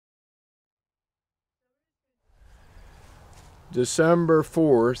December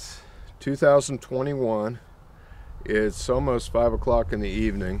 4th, 2021. It's almost 5 o'clock in the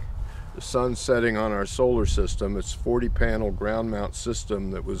evening. The sun's setting on our solar system. It's a 40-panel ground mount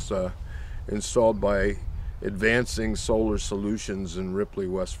system that was installed by Advancing Solar Solutions in Ripley,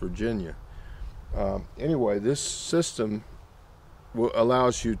 West Virginia. Anyway, this system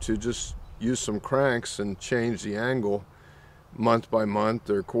allows you to just use some cranks and change the angle month by month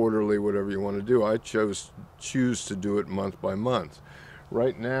or quarterly, whatever you want to do. I choose to do it month by month.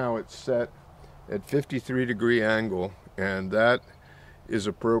 Right now it's set at 53-degree angle, and that is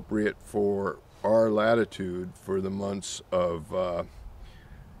appropriate for our latitude for the months of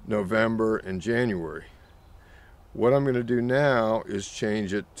November and January. What I'm going to do now is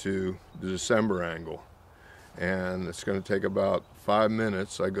change it to the December angle, and it's going to take about 5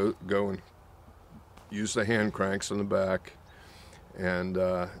 minutes. I go and use the hand cranks on the back and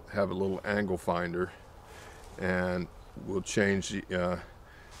have a little angle finder, and we'll change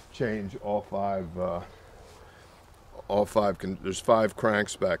all five. There's 5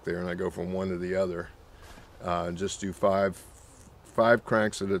 cranks back there, and I go from one to the other. Just do five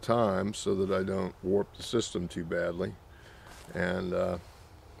cranks at a time so that I don't warp the system too badly, and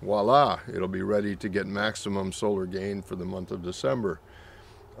voila, it'll be ready to get maximum solar gain for the month of December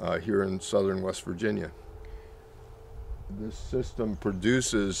here in southern West Virginia. This system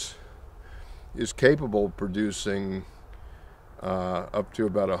is capable of producing up to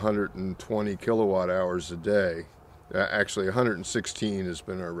about 120 kilowatt hours a day. Actually 116 has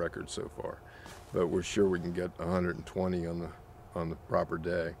been our record so far, but we're sure we can get 120 on the proper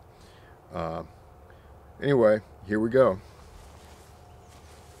day. Anyway, here we go.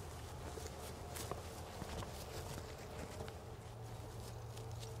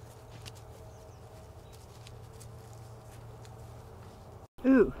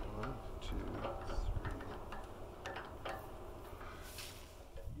 Ooh. 1, 2, 3.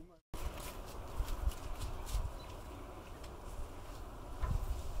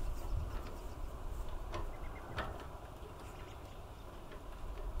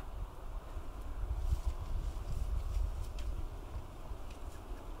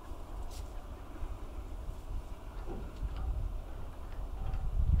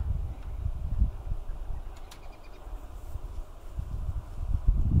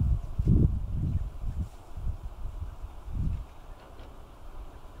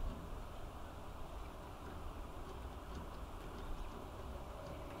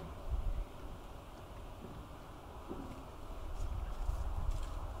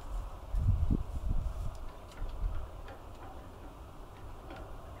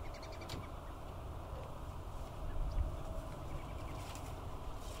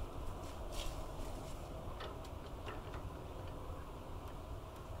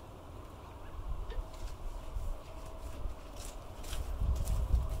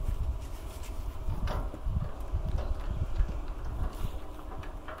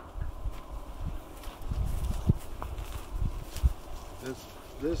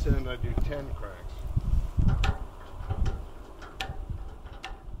 This end I do 10 cranks.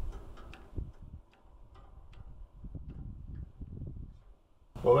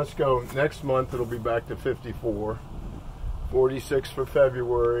 Well, let's go. Next month it'll be back to 54. 46 for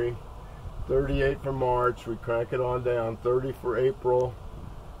February, 38 for March, we crank it on down, 30 for April,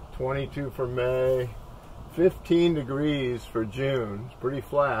 22 for May, 15 degrees for June, it's pretty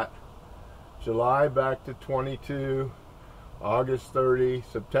flat. July back to 22, August 30,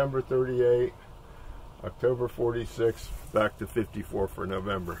 September 38, October 46, back to 54 for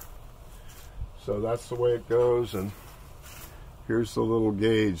November. So that's the way it goes, and here's the little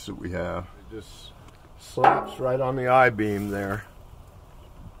gauge that we have. It just slaps right on the I-beam there.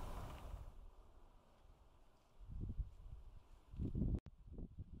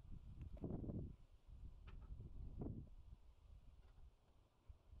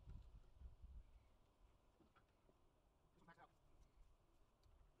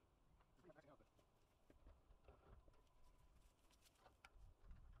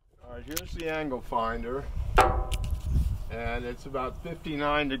 All right, here's the angle finder, and it's about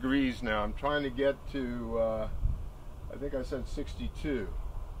 59 degrees now. I'm trying to get to, I think I said 62,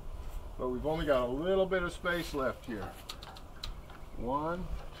 but we've only got a little bit of space left here. 1,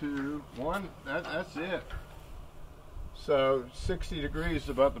 2, 1, that's it. So 60 degrees is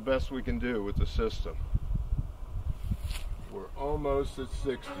about the best we can do with the system. We're almost at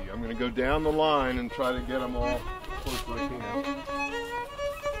 60. I'm going to go down the line and try to get them all close as I can.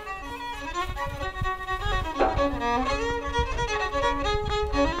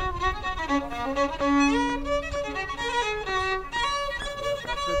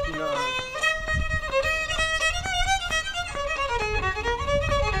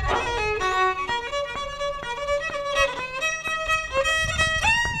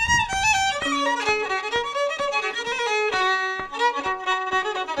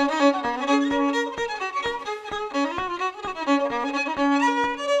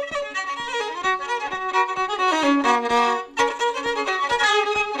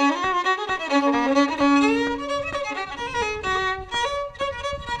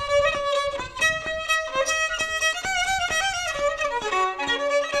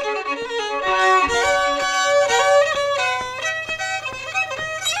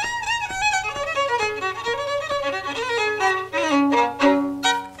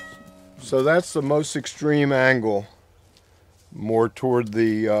 So that's the most extreme angle, more toward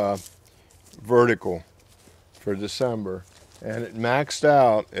the vertical for December. And it maxed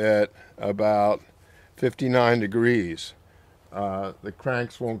out at about 59 degrees. The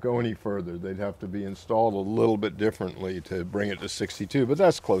cranks won't go any further. They'd have to be installed a little bit differently to bring it to 62, but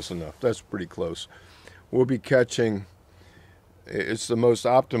that's close enough. That's pretty close. We'll be catching, it's the most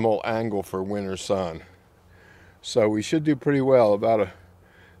optimal angle for winter sun. So we should do pretty well. About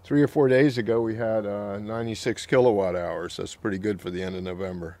 3 or 4 days ago, we had 96 kilowatt hours. That's pretty good for the end of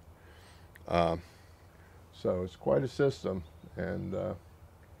November. So it's quite a system. And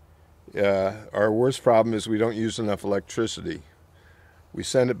our worst problem is we don't use enough electricity. We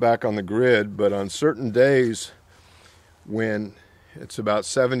send it back on the grid, but on certain days when it's about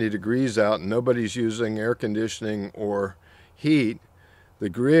 70 degrees out and nobody's using air conditioning or heat, the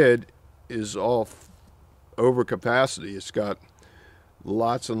grid is all over capacity. It's got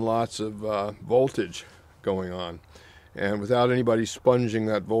lots and lots of voltage going on. And without anybody sponging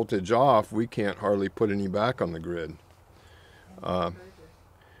that voltage off, we can't hardly put any back on the grid. Our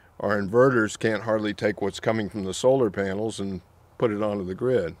inverters can't hardly take what's coming from the solar panels and put it onto the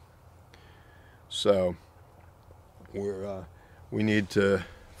grid. So we need to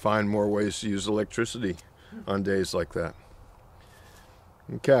find more ways to use electricity on days like that.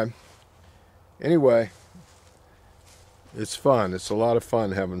 Okay. Anyway, it's fun. It's a lot of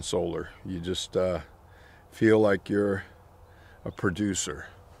fun having solar. You just feel like you're a producer,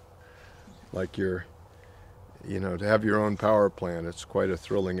 like you're, you know, to have your own power plant. It's quite a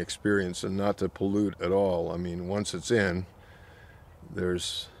thrilling experience, and not to pollute at all. I mean, once it's in,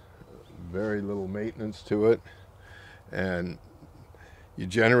 there's very little maintenance to it, and you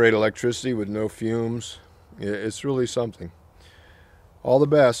generate electricity with no fumes. It's really something. All the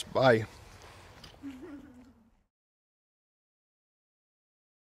best. Bye.